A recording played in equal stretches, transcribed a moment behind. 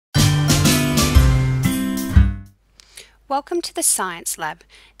Welcome to the Science Lab.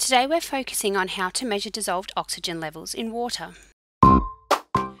 Today we're focusing on how to measure dissolved oxygen levels in water.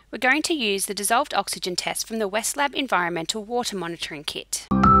 We're going to use the dissolved oxygen test from the Westlab Environmental Water Monitoring Kit.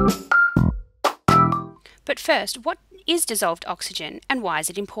 But first, what is dissolved oxygen and why is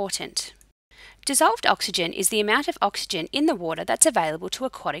it important? Dissolved oxygen is the amount of oxygen in the water that's available to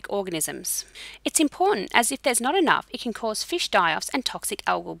aquatic organisms. It's important as if there's not enough, it can cause fish die-offs and toxic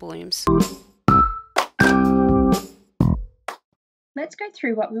algal blooms. Let's go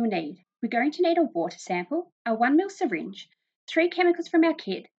through what we will need. We're going to need a water sample, a 1 ml syringe, 3 chemicals from our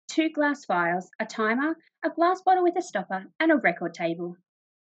kit, 2 glass vials, a timer, a glass bottle with a stopper, and a record table.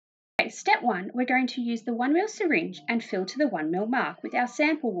 Okay, step 1, we're going to use the 1 ml syringe and fill to the 1 ml mark with our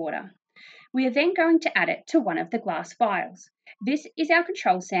sample water. We are then going to add it to one of the glass vials. This is our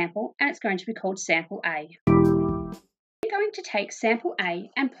control sample and it's going to be called sample A. We're going to take sample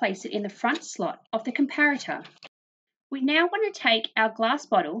A and place it in the front slot of the comparator. We now want to take our glass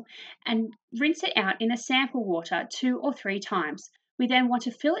bottle and rinse it out in the sample water 2 or 3 times. We then want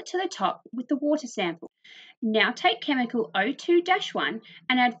to fill it to the top with the water sample. Now take chemical O2-1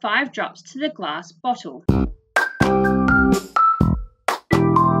 and add 5 drops to the glass bottle.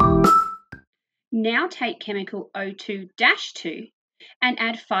 Now take chemical O2-2 and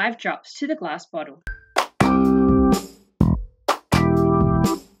add 5 drops to the glass bottle.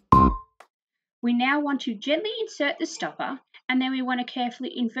 We now want to gently insert the stopper and then we want to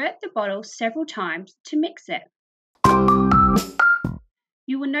carefully invert the bottle several times to mix it.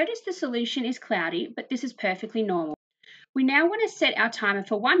 You will notice the solution is cloudy, but this is perfectly normal. We now want to set our timer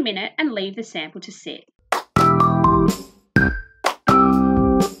for 1 minute and leave the sample to sit.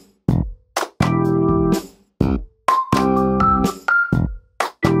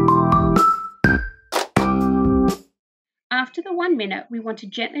 After the 1 minute, we want to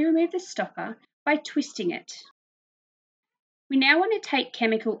gently remove the stopper by twisting it. We now want to take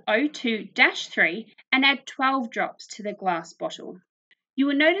chemical O2-3 and add 12 drops to the glass bottle. You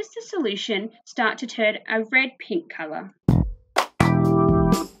will notice the solution start to turn a red-pink colour.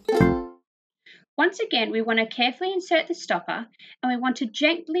 Once again, we want to carefully insert the stopper and we want to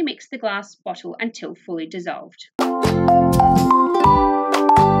gently mix the glass bottle until fully dissolved.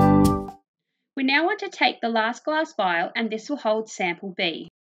 We now want to take the last glass vial and this will hold sample B.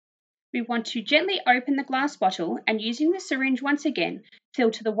 We want to gently open the glass bottle and using the syringe once again, fill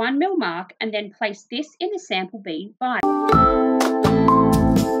to the 1 ml mark and then place this in the sample B vial.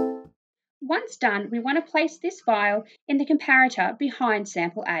 Once done, we want to place this vial in the comparator behind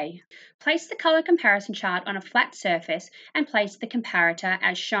sample A. Place the colour comparison chart on a flat surface and place the comparator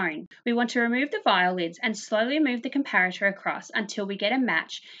as shown. We want to remove the vial lids and slowly move the comparator across until we get a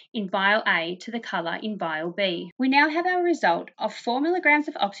match in vial A to the colour in vial B. We now have our result of 4 milligrams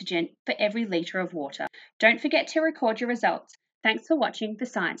of oxygen for every litre of water. Don't forget to record your results. Thanks for watching the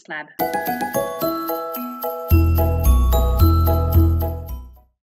Science Lab.